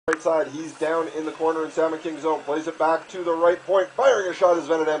right side. He's down in the corner in Salmon King zone. Plays it back to the right point. Firing a shot is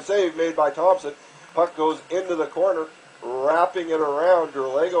Venedam. Save made by Thompson. Puck goes into the corner. Wrapping it around.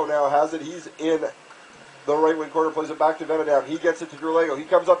 Durlego now has it. He's in the right wing corner. Plays it back to Venedam. He gets it to Durlego. He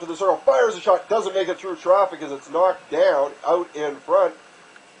comes up to the circle. Fires a shot. Doesn't make it through traffic as it's knocked down out in front.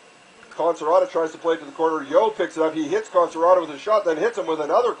 Conserata tries to play it to the corner. Yo picks it up. He hits Conserata with a shot, then hits him with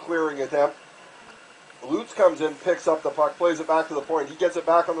another clearing attempt. Lutz comes in, picks up the puck, plays it back to the point. He gets it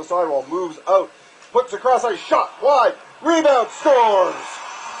back on the sidewall, moves out, puts across ice, shot wide, rebound, scores!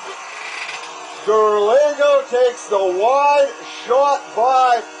 Durlego takes the wide shot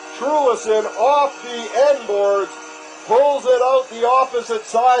by Trulison off the end boards, pulls it out the opposite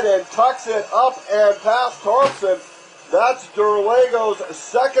side and tucks it up and past Thompson. That's Durlego's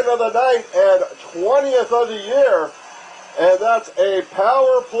second of the night and 20th of the year. And that's a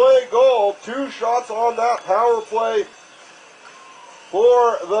power play goal. 2 shots on that power play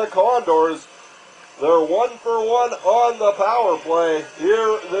for the Condors. They're 1 for 1 on the power play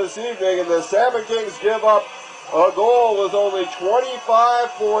here this evening. And the Salmon Kings give up a goal with only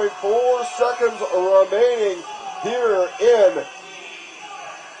 25.4 seconds remaining here in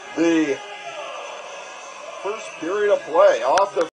the first period of play. Off the